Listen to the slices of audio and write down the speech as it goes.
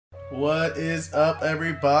What is up,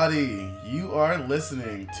 everybody? You are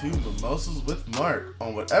listening to Mimosas with Mark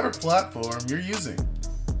on whatever platform you're using.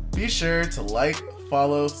 Be sure to like,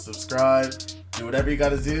 follow, subscribe, do whatever you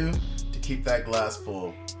gotta do to keep that glass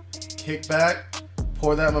full. Kick back,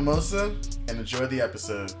 pour that mimosa, and enjoy the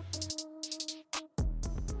episode.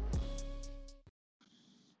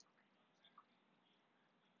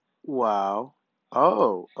 Wow.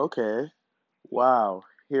 Oh, okay. Wow.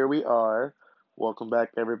 Here we are. Welcome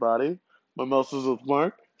back, everybody. Mimosas with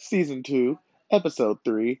Mark, Season 2, Episode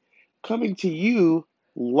 3, coming to you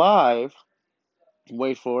live.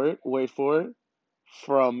 Wait for it, wait for it.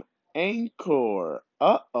 From Anchor.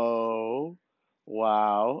 Uh-oh.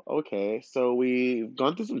 Wow. Okay. So we've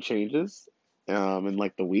gone through some changes in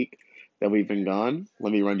like the week that we've been gone.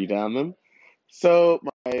 Let me run you down them. So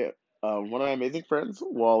my one of my amazing friends,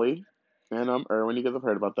 Wally, and Erwin, you guys have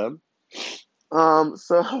heard about them.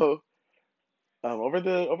 So over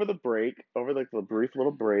the break, over like the brief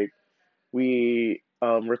little break, we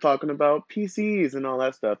were talking about PCs and all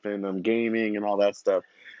that stuff, and gaming and all that stuff.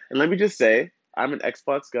 And let me just say, I'm an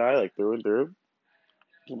Xbox guy, like through and through,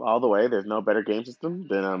 all the way. There's no better game system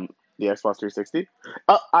than the Xbox 360.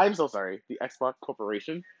 Oh, I'm so sorry, the Xbox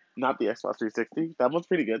Corporation, not the Xbox 360. That one's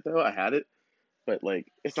pretty good though. I had it, but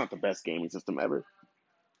like it's not the best gaming system ever.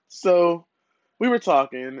 So we were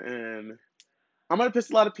talking, and I'm gonna piss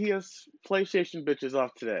a lot of PlayStation bitches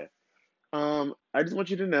off today. I just want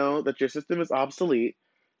you to know that your system is obsolete.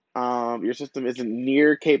 Your system isn't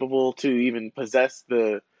near capable to even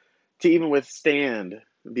to even withstand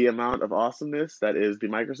the amount of awesomeness that is the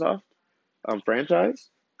Microsoft franchise.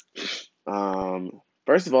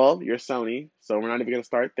 First of all, you're Sony, so we're not even gonna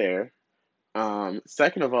start there.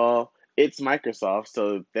 Second of all, it's Microsoft,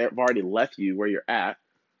 so they've already left you where you're at.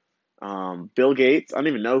 Bill Gates, I don't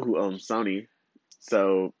even know who owns Sony,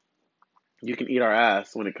 so you can eat our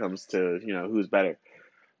ass when it comes to who's better.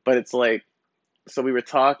 But it's like, so we were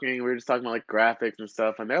just talking about like graphics and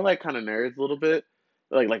stuff, and they're like kind of nerds a little bit,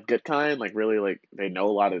 like good kind, like really like they know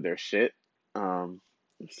a lot of their shit. Um,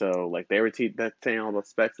 so like they were saying all the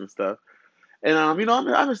specs and stuff, and I'm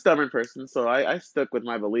a stubborn person, so I stuck with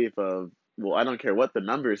my belief of, well, I don't care what the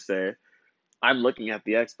numbers say. I'm looking at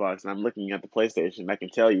the Xbox and I'm looking at the PlayStation. I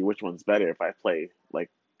can tell you which one's better if I play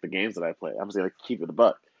like the games that I play. I'm just gonna keep it a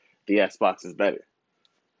buck. The Xbox is better.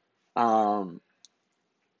 Um,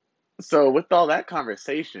 so with all that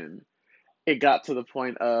conversation, it got to the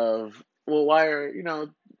point of, well,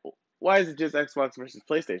 why is it just Xbox versus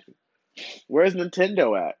PlayStation? Where's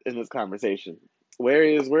Nintendo at in this conversation?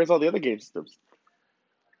 Where's all the other game systems?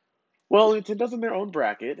 Well, Nintendo's in their own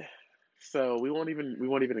bracket, so we won't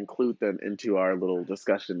even include them into our little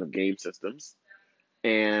discussion of game systems.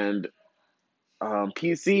 And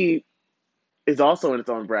PC is also in its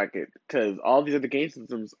own bracket because all these other game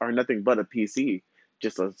systems are nothing but a PC,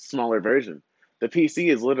 just a smaller version. The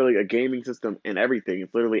PC is literally a gaming system and everything.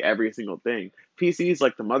 It's literally every single thing. PC is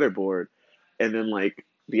like the motherboard, and then like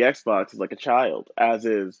the Xbox is like a child, as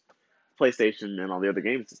is PlayStation and all the other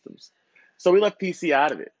game systems. So we left PC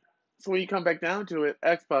out of it. So when you come back down to it,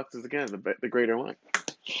 Xbox is again the greater one.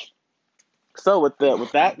 So with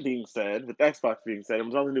that being said, with Xbox being said, and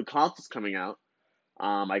with all the new consoles coming out,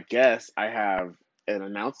 I guess I have an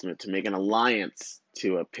announcement to make, an alliance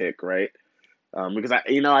to a pick, right? Because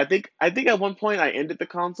I think at one point I ended the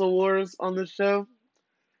console wars on this show,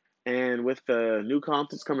 and with the new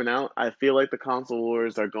consoles coming out, I feel like the console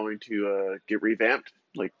wars are going to get revamped.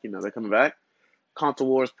 Like they're coming back. Console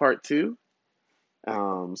Wars Part Two.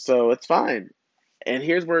 So it's fine. And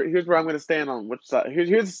here's where I'm going to stand on which side. Here's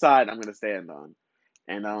the side I'm going to stand on.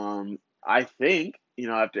 And I think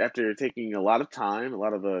after taking a lot of time, a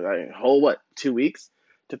lot of a whole 2 weeks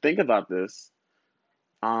to think about this,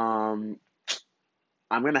 um,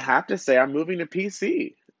 I'm gonna have to say I'm moving to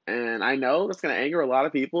PC. And I know that's gonna anger a lot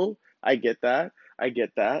of people. I get that. I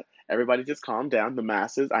get that. Everybody just calm down. The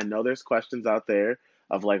masses. I know there's questions out there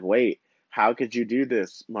of like, wait, how could you do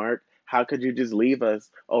this, Mark? How could you just leave us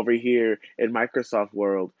over here in Microsoft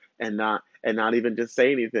world and not even just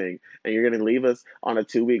say anything? And you're gonna leave us on a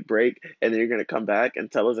 2 week break, and then you're gonna come back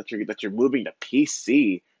and tell us that you're moving to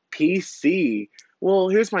PC. PC. Well,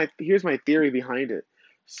 here's my theory behind it.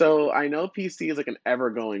 So I know PC is like an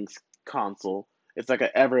ever-going console. It's like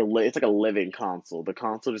a living console. The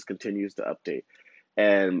console just continues to update.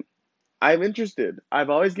 And I'm interested. I've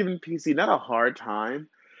always given PC not a hard time,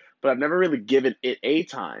 but I've never really given it a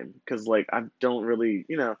time because like I don't really,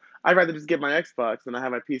 I'd rather just get my Xbox and I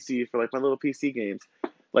have my PC for like my little PC games,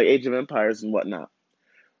 like Age of Empires and whatnot.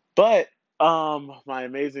 But my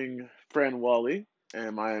amazing friend Wally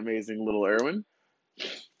and my amazing little Erwin,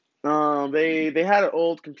 They had an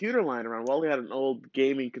old computer lying around. Wally had an old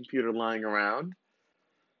gaming computer lying around,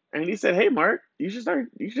 and he said, "Hey, Mark, you should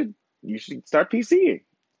start PCing."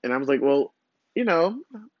 And I was like, "Well, you know,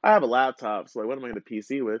 I have a laptop, so like, what am I going to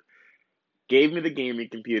PC with?" Gave me the gaming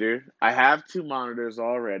computer. I have two monitors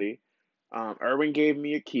already. Erwin gave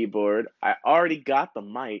me a keyboard. I already got the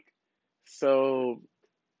mic, so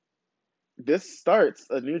this starts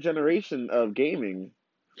a new generation of gaming,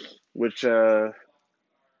 which I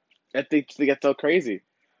think they get so crazy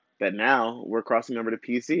that now we're crossing over to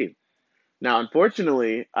PC. Now,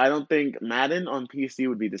 unfortunately, I don't think Madden on PC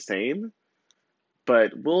would be the same,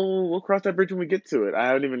 but we'll cross that bridge when we get to it. I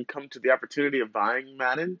haven't even come to the opportunity of buying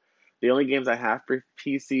Madden. The only games I have for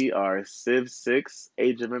PC are Civ 6,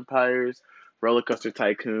 Age of Empires, Roller Coaster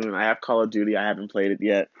Tycoon. I have Call of Duty, I haven't played it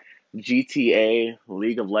yet. GTA,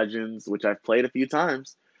 League of Legends, which I've played a few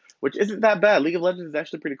times, which isn't that bad. League of Legends is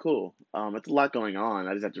actually pretty cool. It's a lot going on.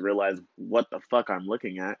 I just have to realize what the fuck I'm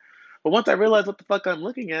looking at. But once I realize what the fuck I'm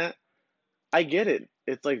looking at, I get it.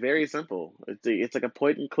 It's like very simple. It's like a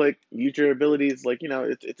point and click. Use your abilities. Like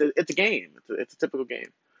it's a game. It's a typical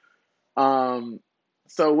game. Um,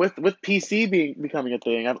 so with PC being becoming a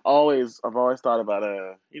thing, I've always thought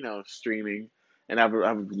about streaming, and I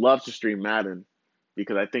would love to stream Madden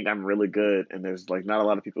because I think I'm really good, and there's like not a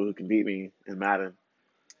lot of people who can beat me in Madden.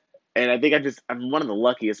 And I think I'm one of the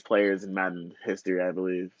luckiest players in Madden history, I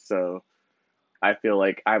believe. So I feel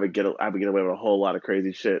like I would get away with a whole lot of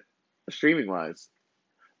crazy shit streaming wise.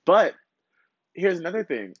 But here's another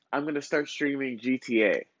thing. I'm gonna start streaming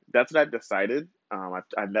GTA. That's what I've decided.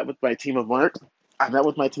 I met with my team of marks. I met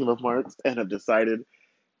with my team of marks and have decided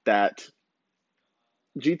that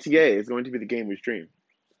GTA is going to be the game we stream.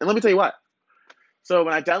 And let me tell you why. So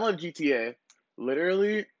when I downloaded GTA,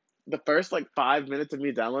 literally the first like 5 minutes of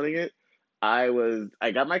me downloading it, I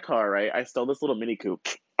got my car right. I stole this little Mini Coupe.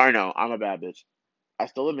 I know I'm a bad bitch. I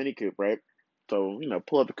stole a Mini Coupe, right? So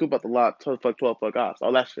pull up the coupe out the lot, 12 fuck off,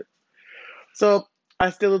 all that shit. So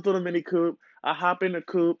I steal this little Mini Coupe. I hop in the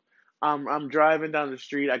coupe. I'm driving down the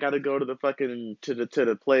street. I gotta go to the fucking to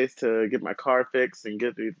the place to get my car fixed and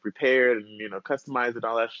get it repaired and customize it and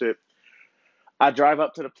all that shit. I drive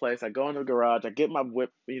up to the place. I go in the garage. I get my whip,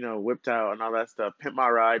 whipped out and all that stuff. Pimp my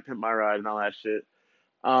ride, and all that shit.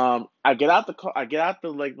 I get out the car. I get out the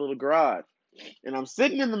like little garage, and I'm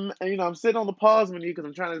sitting in the, I'm sitting on the pause menu because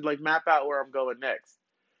I'm trying to like map out where I'm going next.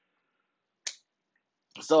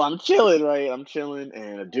 So I'm chilling, right? I'm chilling,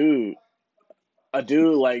 and a dude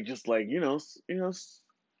like just like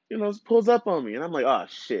pulls up on me, and I'm like, oh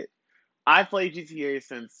shit. I played GTA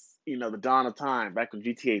since the dawn of time, back when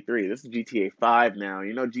GTA 3. This is GTA 5 now.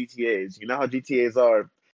 You know GTA's. You know how GTA's are.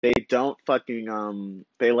 They don't fucking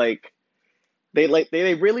they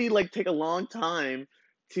really like take a long time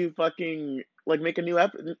to fucking like make a new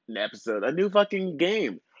episode, a new fucking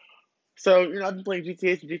game. So I've been playing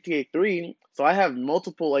GTA since GTA 3, so I have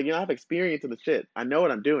multiple I have experience in the shit. I know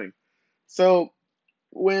what I'm doing. So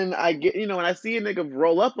when I get, when I see a nigga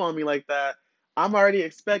roll up on me like that, I'm already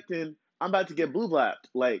expecting I'm about to get blue blapped.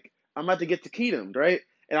 Like, I'm about to get taquitos, right?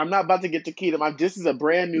 And I'm not about to get taquitos. This is a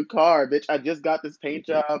brand new car, bitch. I just got this paint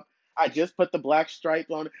job. I just put the black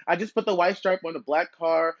stripe on. I just put the white stripe on the black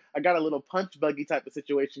car. I got a little punch buggy type of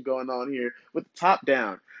situation going on here with the top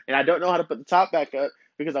down. And I don't know how to put the top back up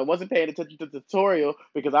because I wasn't paying attention to the tutorial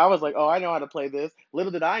because I was like, oh, I know how to play this.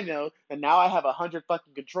 Little did I know that now I have 100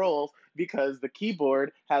 fucking controls because the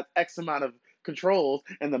keyboard has X amount of controls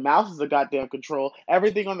and the mouse is a goddamn control.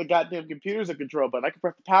 Everything on the goddamn computer is a control button. I can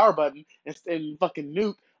press the power button and fucking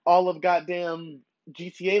nuke all of goddamn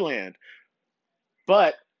GTA land.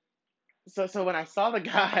 But so when I saw the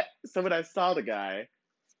guy,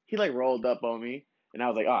 he like rolled up on me, and I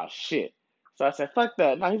was like, oh shit. So I said, fuck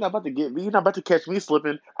that. No, he's not about to get me. He's not about to catch me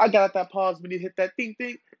slipping. I got out that pause menu, hit that ding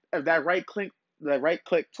ding, that right click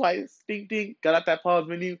twice, ding ding, got out that pause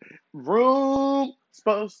menu, room,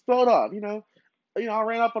 spelled off, I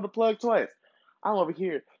ran up on the plug twice. I'm over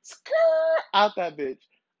here, out that bitch.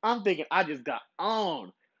 I'm thinking I just got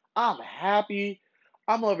on. I'm happy.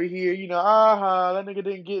 I'm over here, that nigga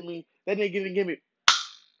didn't get me. That nigga didn't get me.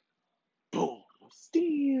 Boom.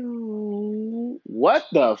 Steal. What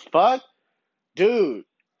the fuck? Dude,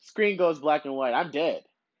 screen goes black and white. I'm dead.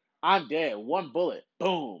 I'm dead. One bullet.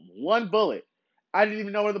 Boom. One bullet. I didn't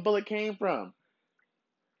even know where the bullet came from.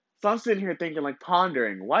 So I'm sitting here thinking, like,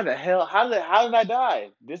 pondering, why the hell? How did I die?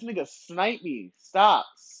 This nigga sniped me. Stop.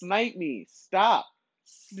 Snipe me. Stop.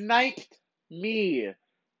 Sniped me.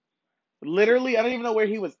 Literally, I don't even know where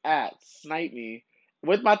he was at. Snipe me.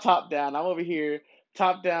 With my top down. I'm over here,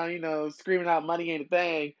 top down, screaming out money ain't a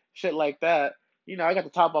thing. Shit like that. I got the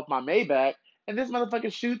top off my Maybach. and this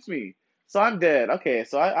motherfucker shoots me. So I'm dead. Okay,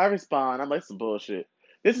 so I respond. I'm like, some bullshit.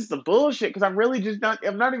 This is some bullshit because I'm really just not.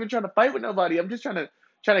 I'm not even trying to fight with nobody. I'm just I'm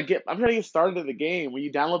trying to get started in the game. When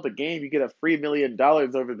you download the game, you get a free $1 million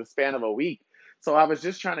over the span of a week. So I was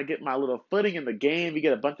just trying to get my little footing in the game. You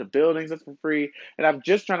get a bunch of buildings that's for free, and I'm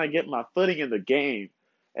just trying to get my footing in the game.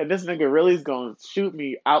 And this nigga really is gonna shoot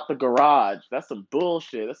me out the garage. That's some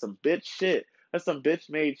bullshit. That's some bitch shit. That's some bitch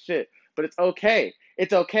made shit. But it's okay.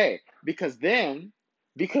 It's okay because then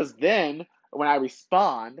when I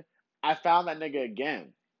respond, I found that nigga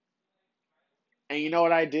again. And you know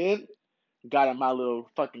what I did? Got in my little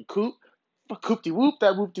fucking coupe. Coop de whoop,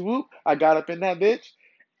 that whoop de whoop. I got up in that bitch.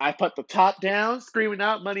 I put the top down, screaming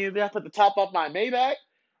out money in there. I put the top off my Maybach.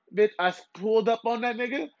 Bitch, I pulled up on that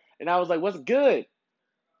nigga and I was like, what's good?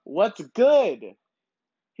 What's good?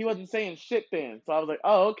 He wasn't saying shit then. So I was like,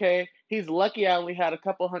 oh, okay. He's lucky I only had a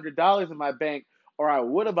couple $100 in my bank, or I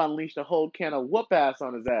would have unleashed a whole can of whoop ass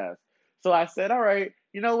on his ass. So I said, all right,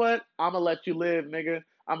 you know what? I'm going to let you live, nigga.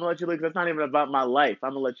 I'm going to let you live because that's not even about my life.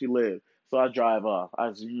 I'm going to let you live. So I drive off.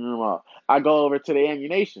 I zoom off. I go over to the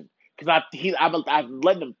ammunition because I'm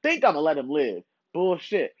letting him think I'm going to let him live.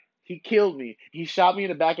 Bullshit. He killed me. He shot me in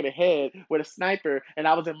the back of the head with a sniper, and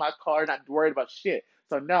I was in my car not worried about shit.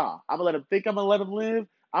 So nah, I'm gonna let him think I'm gonna let him live.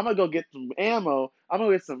 I'm gonna go get some ammo. I'm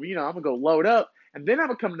gonna get some, I'm gonna go load up, and then I'm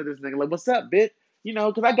gonna come to this nigga like, "What's up, bitch?"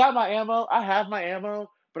 Because I got my ammo. I have my ammo,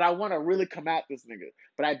 but I want to really come at this nigga.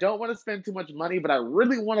 But I don't want to spend too much money. But I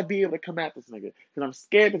really want to be able to come at this nigga because I'm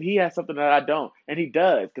scared that he has something that I don't, and he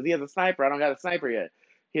does because he has a sniper. I don't got a sniper yet.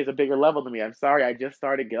 He has a bigger level than me. I'm sorry. I just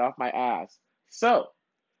started. Get off my ass. So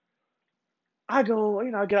I go,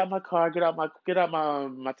 I get out my car, get out my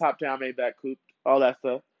top down Maybach coupe, all that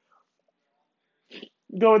stuff.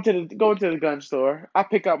 Go into the gun store. I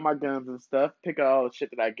pick out my guns and stuff. Pick out all the shit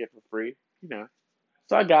that I get for free. You know.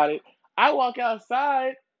 So I got it. I walk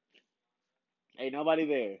outside. Ain't nobody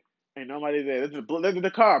there. Ain't nobody there. There's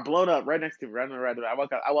the car blown up right next to me, right on the right. I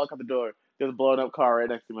walk out the door. There's a blown up car right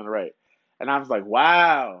next to me on the right. And I was like,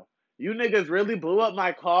 wow, you niggas really blew up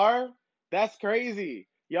my car? That's crazy.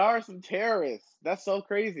 Y'all are some terrorists. That's so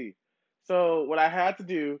crazy. So what I had to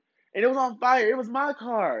do, and it was on fire. It was my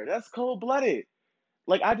car. That's cold blooded.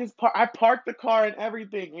 Like I parked the car and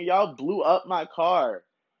everything, and y'all blew up my car.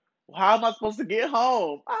 How am I supposed to get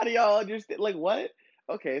home? How do y'all understand? Like, what?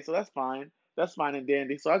 Okay, so that's fine. That's fine and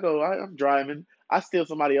dandy. So I'm driving. I steal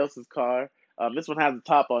somebody else's car. This one has a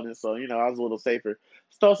top on it, so I was a little safer.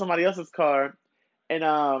 Stole somebody else's car, and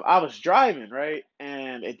I was driving right,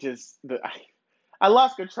 and I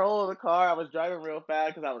lost control of the car. I was driving real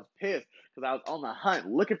fast because I was pissed because I was on the hunt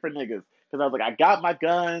looking for niggas because I was like, I got my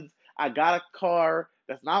guns, I got a car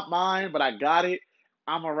that's not mine, but I got it.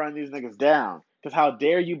 I'm gonna run these niggas down. Cause how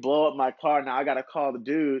dare you blow up my car? Now I gotta call the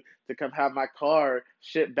dude to come have my car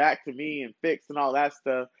shipped back to me and fixed and all that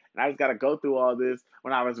stuff. And I just gotta go through all this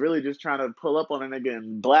when I was really just trying to pull up on a nigga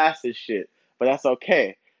and blast his shit. But that's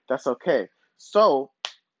okay. That's okay. So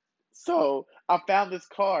I found this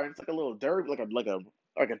car, and it's like a little derby, like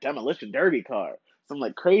a demolition derby car, some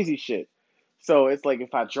like crazy shit. So it's like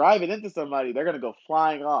if I drive it into somebody, they're gonna go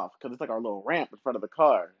flying off because it's like our little ramp in front of the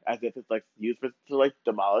car, as if it's like used to like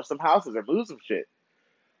demolish some houses or move some shit.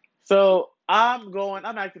 So I'm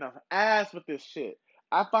acting a ass with this shit.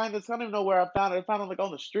 I find this, I don't even know where I found it. I found it like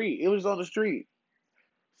on the street. It was on the street.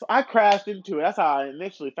 So I crashed into it. That's how I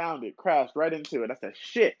initially found it. Crashed right into it. I said,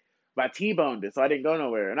 shit. But I T-boned it, so I didn't go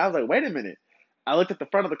nowhere. And I was like, wait a minute. I looked at the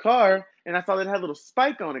front of the car, and I saw that it had a little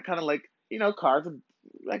spike on it, kind of like, cars would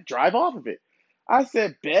like drive off of it. I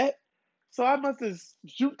said, bet. So I must have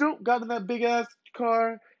got in that big ass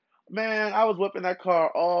car. Man, I was whipping that car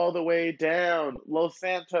all the way down Los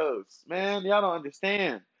Santos. Man, y'all don't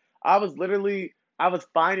understand. I was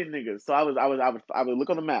finding niggas. So I would look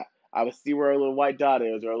on the map. I would see where a little white dot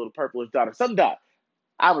is or a little purplish dot or some dot.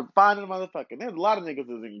 I would find a motherfucker. There's a lot of niggas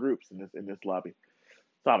that's in groups in this lobby.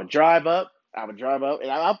 So I would drive up,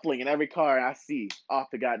 and I'm flinging every car I see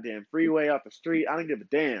off the goddamn freeway, off the street. I don't give a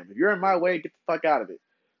damn. If you're in my way, get the fuck out of it.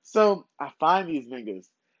 So I find these niggas,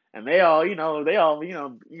 and they all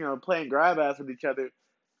playing grab ass with each other.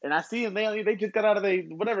 And I see them. They just got out of a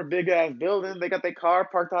whatever big ass building. They got their car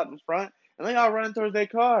parked out in front, and they all running towards their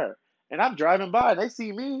car. And I'm driving by, and they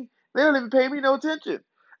see me. They don't even pay me no attention.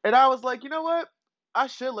 And I was like, you know what? I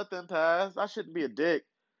should let them pass. I shouldn't be a dick.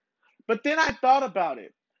 But then I thought about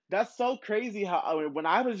it. That's so crazy how when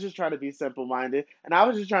I was just trying to be simple minded and I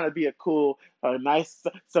was just trying to be a cool, nice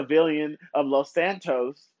civilian of Los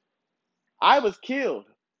Santos, I was killed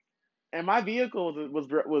and my vehicle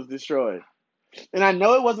was destroyed. And I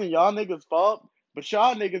know it wasn't y'all niggas' fault, but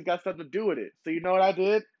y'all niggas got something to do with it. So you know what I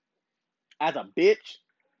did? as a bitch.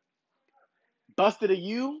 Busted a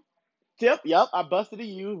U. Yep, I busted a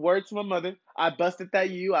U. Word to my mother. I busted that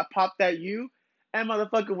U. I popped that U. And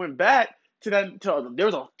motherfucker went back to that. There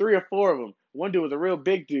was 3 or 4 of them. One dude was a real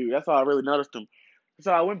big dude. That's how I really noticed him.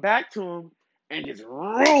 So I went back to him and just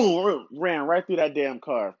ran right through that damn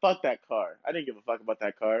car. Fuck that car. I didn't give a fuck about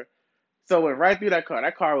that car. So I went right through that car.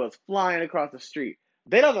 That car was flying across the street.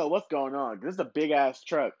 They don't know what's going on. This is a big ass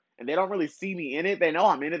truck, and they don't really see me in it. They know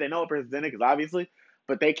I'm in it. They know I'm presented because obviously,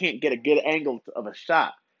 but they can't get a good angle of a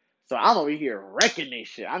shot. So I'm over here wrecking this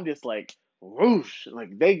shit. I'm just like whoosh,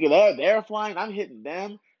 like they're flying. I'm hitting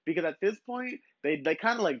them because at this point they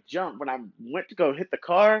kind of like jumped when I went to go hit the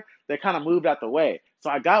car. They kind of moved out the way. So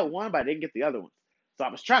I got one, but I didn't get the other one. So I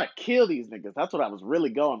was trying to kill these niggas. That's what I was really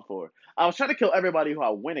going for. I was trying to kill everybody who I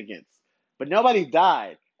went against. But nobody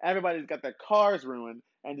died. Everybody's got their cars ruined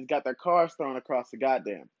and just got their cars thrown across the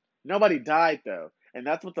goddamn. Nobody died though, and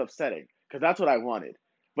that's what's upsetting because that's what I wanted.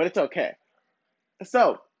 But it's okay.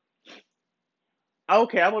 So,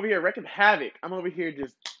 okay, I'm over here wrecking havoc. I'm over here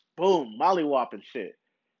just boom, mollywopping shit.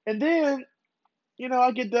 And then,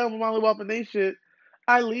 I get done with mollywopping they shit.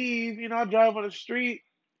 I leave, I drive on the street,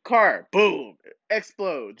 car, boom,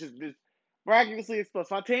 explode, just miraculously explode,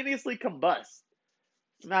 spontaneously combust.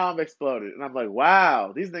 Now I'm exploded. And I'm like,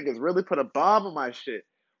 wow, these niggas really put a bomb on my shit.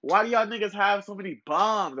 Why do y'all niggas have so many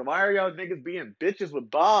bombs? And why are y'all niggas being bitches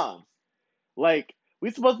with bombs? Like,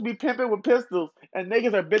 we supposed to be pimping with pistols, and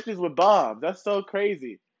niggas are bitches with bombs. That's so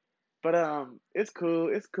crazy. But it's cool.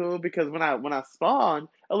 It's cool because when I spawned,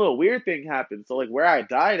 a little weird thing happened. So like where I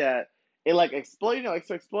died at, it like exploded.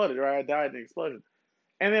 It exploded. Right, I died in an explosion.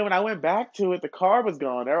 And then when I went back to it, the car was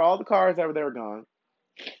gone. All the cars that were there were gone.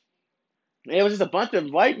 It was just a bunch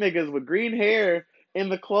of white niggas with green hair in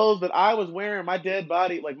the clothes that I was wearing. My dead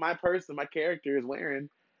body, like my person, my character is wearing.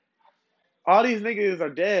 All these niggas are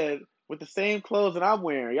dead with the same clothes that I'm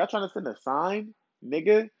wearing. Y'all trying to send a sign,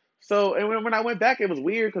 nigga? So, and when I went back, it was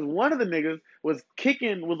weird because one of the niggas was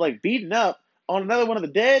like beating up on another one of the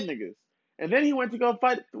dead niggas. And then he went to go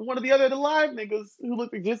fight one of the other alive niggas who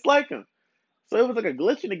looked just like him. So it was like a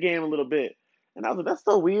glitch in the game a little bit. And I was like, that's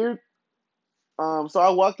so weird. So I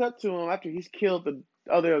walked up to him after he's killed the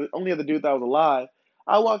only other dude that was alive.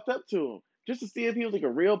 I walked up to him just to see if he was like a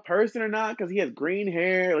real person or not, because he has green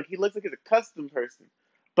hair, like he looks like he's a custom person,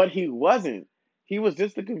 but he wasn't. He was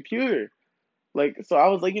just a computer. Like so, I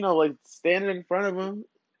was like, like standing in front of him,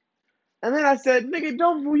 and then I said, "Nigga,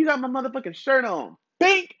 don't move. You got my motherfucking shirt on."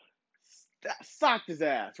 Bink, socked his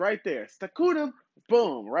ass right there. Stakued him,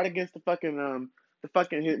 boom, right against right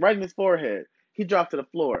in his forehead. He dropped to the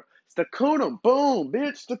floor. Stakutum, boom,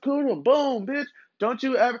 bitch. Stakutum, boom, bitch. Don't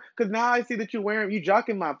you ever, because now I see that you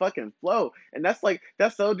jocking my fucking flow. And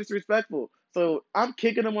that's so disrespectful. So I'm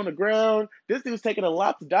kicking him on the ground. This dude's taking a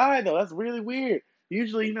lot to die, though. That's really weird.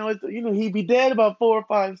 Usually, he'd be dead about 4 or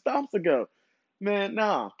 5 stomps ago. Man,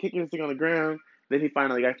 nah, kicking this thing on the ground. Then I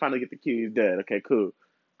finally get the cue. He's dead. Okay, cool.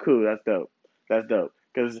 Cool, that's dope. That's dope.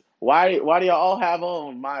 Cause why do y'all all have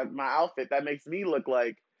on my outfit that makes me look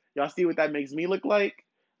like y'all see what that makes me look like?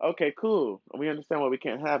 Okay, cool. We understand why we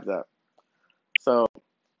can't have that. So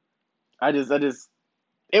I just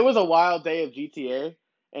it was a wild day of GTA,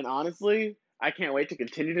 and honestly, I can't wait to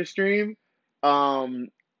continue to stream. Um,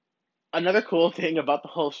 Another cool thing about the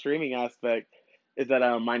whole streaming aspect is that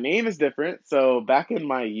my name is different. So back in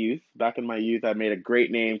my youth, I made a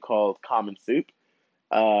great name called Common Soup.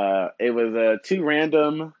 It was a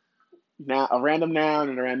random noun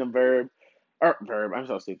and a random verb, or verb. I'm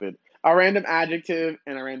so stupid. A random adjective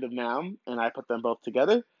and a random noun, and I put them both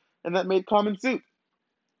together, and that made common soup.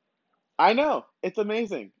 I know it's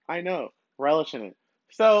amazing. I know, relish in it.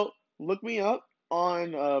 So look me up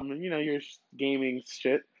on your gaming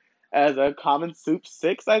shit as a Common Soup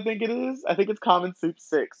 6. I think it is. I think it's Common Soup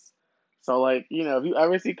 6. So like if you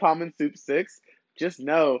ever see Common Soup 6, just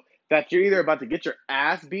know that you're either about to get your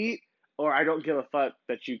ass beat or I don't give a fuck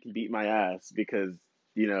that you can beat my ass because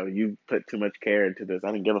you put too much care into this.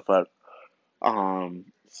 I didn't give a fuck.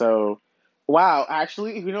 So, wow,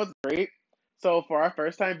 actually, what's great? So, for our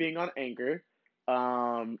first time being on Anchor,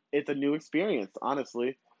 it's a new experience,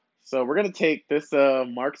 honestly. So, we're gonna take this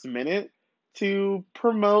Mark's minute to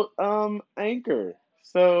promote Anchor.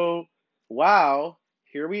 So, wow,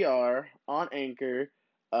 here we are on Anchor.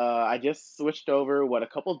 I just switched over a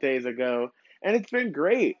couple days ago, and it's been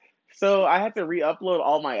great. So I had to re-upload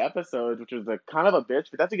all my episodes, which was a kind of a bitch,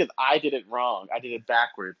 but that's because I did it wrong. I did it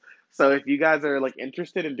backwards. So if you guys are like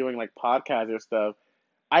interested in doing like podcasts or stuff,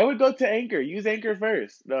 I would go to Anchor. Use Anchor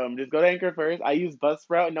first. Just go to Anchor first. I use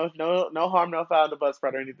Buzzsprout. No harm, no foul to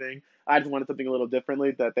Buzzsprout or anything. I just wanted something a little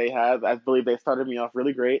differently that they have. I believe they started me off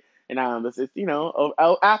really great, And this is,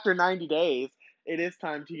 after 90 days, it is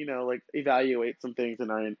time to, like evaluate some things in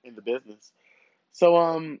the business.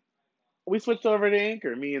 So we switched over to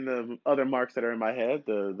Anchor, me and the other marks that are in my head,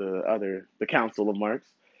 the council of marks.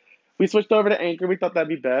 We switched over to Anchor. We thought that'd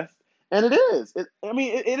be best, and it is.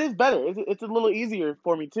 It is better. It's a little easier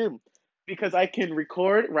for me too, because I can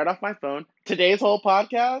record right off my phone. Today's whole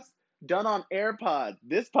podcast done on AirPods.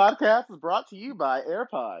 This podcast is brought to you by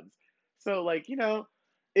AirPods. So like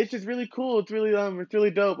it's just really cool. It's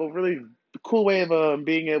really dope. A really cool way of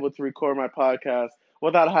being able to record my podcast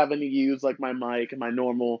without having to use like my mic and my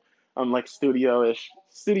normal like studio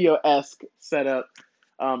esque setup.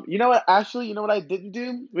 You know what? Actually, you know what I didn't do?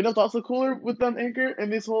 You know what's also cooler with Anchor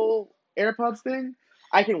and this whole AirPods thing?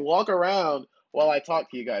 I can walk around while I talk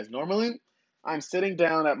to you guys. Normally, I'm sitting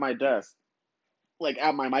down at my desk, like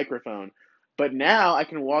at my microphone, but now I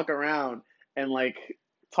can walk around and like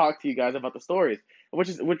talk to you guys about the stories,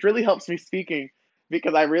 which really helps me speaking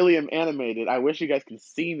because I really am animated. I wish you guys can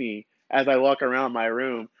see me as I walk around my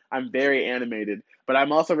room. I'm very animated, but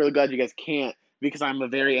I'm also really glad you guys can't because I'm a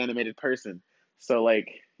very animated person. So like,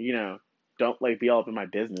 don't like be all up in my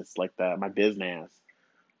business like that, my business.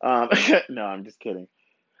 Um, no, I'm just kidding.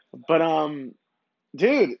 But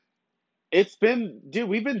dude,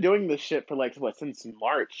 we've been doing this shit for like what since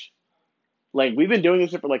March. Like we've been doing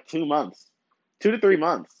this shit for like 2 months, 2 to 3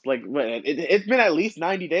 months. Like it's been at least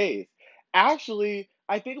 90 days. Actually,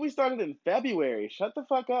 I think we started in February. Shut the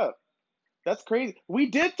fuck up. That's crazy. We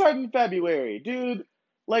did start in February, dude.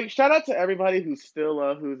 Like, shout out to everybody who's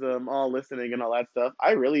still who's all listening and all that stuff.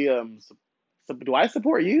 I really do I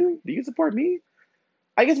support you? Do you support me?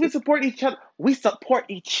 I guess we support each other. We support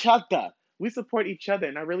each other. We support each other,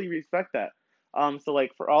 and I really respect that. So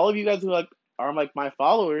like for all of you guys who like are like my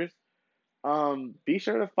followers, be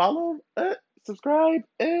sure to follow, subscribe,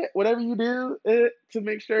 whatever you do, to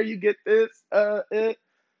make sure you get this,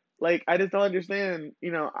 like I just don't understand.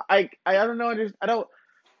 I don't know. I don't.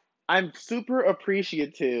 I'm super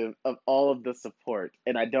appreciative of all of the support,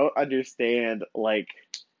 and I don't understand. Like,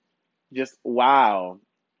 just wow.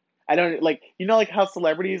 I don't like like how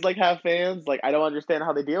celebrities like have fans. Like, I don't understand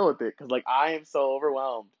how they deal with it because like I am so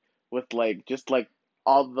overwhelmed with like just like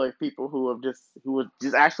all the like, people who would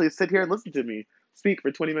just actually sit here and listen to me speak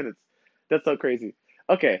for 20 minutes. That's so crazy.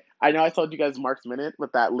 Okay, I know I told you guys Mark's minute,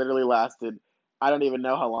 but that literally lasted. I don't even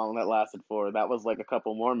know how long that lasted for. That was like a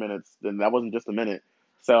couple more minutes. Then that wasn't just a minute.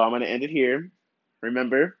 So I'm gonna end it here.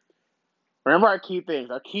 Remember, remember our key things,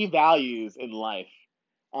 our key values in life.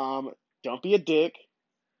 Um, don't be a dick.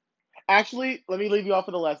 Actually, let me leave you off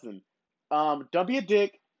with a lesson. Don't be a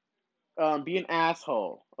dick. Be an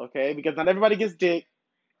asshole. Okay, because not everybody gets dick.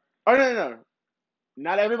 Oh no.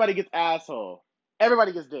 Not everybody gets asshole.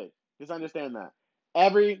 Everybody gets dick. Just understand that.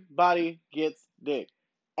 Everybody gets dick.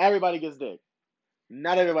 Everybody gets dick.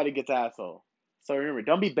 Not everybody gets asshole. So remember,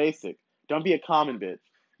 don't be basic. Don't be a common bitch.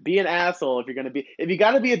 Be an asshole if you're gonna be. If you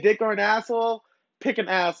gotta be a dick or an asshole, pick an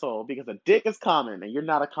asshole because a dick is common and you're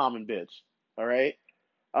not a common bitch. All right.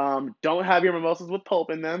 Don't have your mimosas with pulp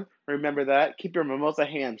in them. Remember that. Keep your mimosa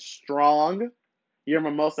hand strong. Your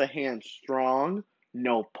mimosa hand strong.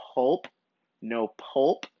 No pulp. No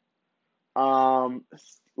pulp. Um,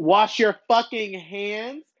 Wash your fucking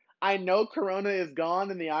hands. I know Corona is gone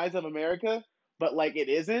in the eyes of America, but like it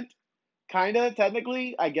isn't. Kinda,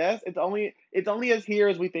 technically, I guess. It's only as here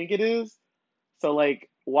as we think it is. So like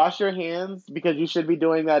wash your hands because you should be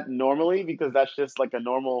doing that normally because that's just like a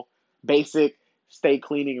normal basic stay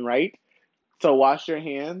cleaning right. So wash your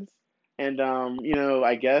hands and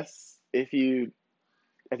I guess if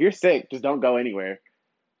you're sick, just don't go anywhere.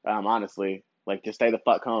 Honestly, like just stay the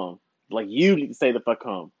fuck home. Like you need to stay the fuck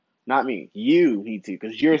home, not me. You need to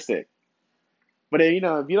because you're sick. But if you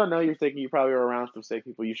don't know you're sick and you probably are around some sick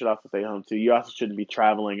people, you should also stay home too. You also shouldn't be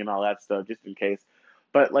traveling and all that stuff just in case.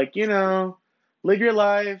 But like live your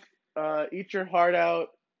life, eat your heart out,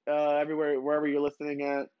 everywhere wherever you're listening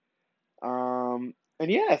at. And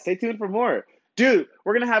yeah, stay tuned for more. Dude,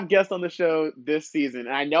 we're gonna have guests on the show this season.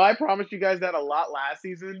 And I know I promised you guys that a lot last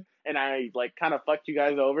season, and I like kind of fucked you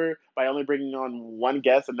guys over by only bringing on one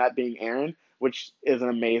guest and that being Aaron, which is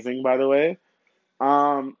amazing, by the way.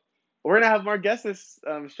 Um, we're gonna have more guests this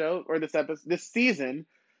show or this episode this season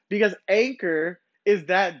because Anchor is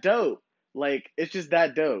that dope. Like it's just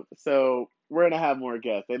that dope. So we're gonna have more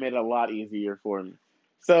guests. They made it a lot easier for me.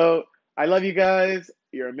 So I love you guys.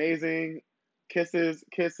 You're amazing. Kisses,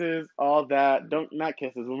 kisses, all that. Don't not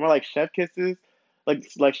kisses. We're more like chef kisses,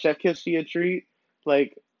 like chef kiss she a treat,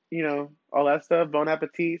 like all that stuff. Bon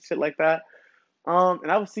appetit, shit like that. And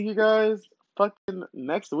I will see you guys fucking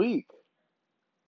next week.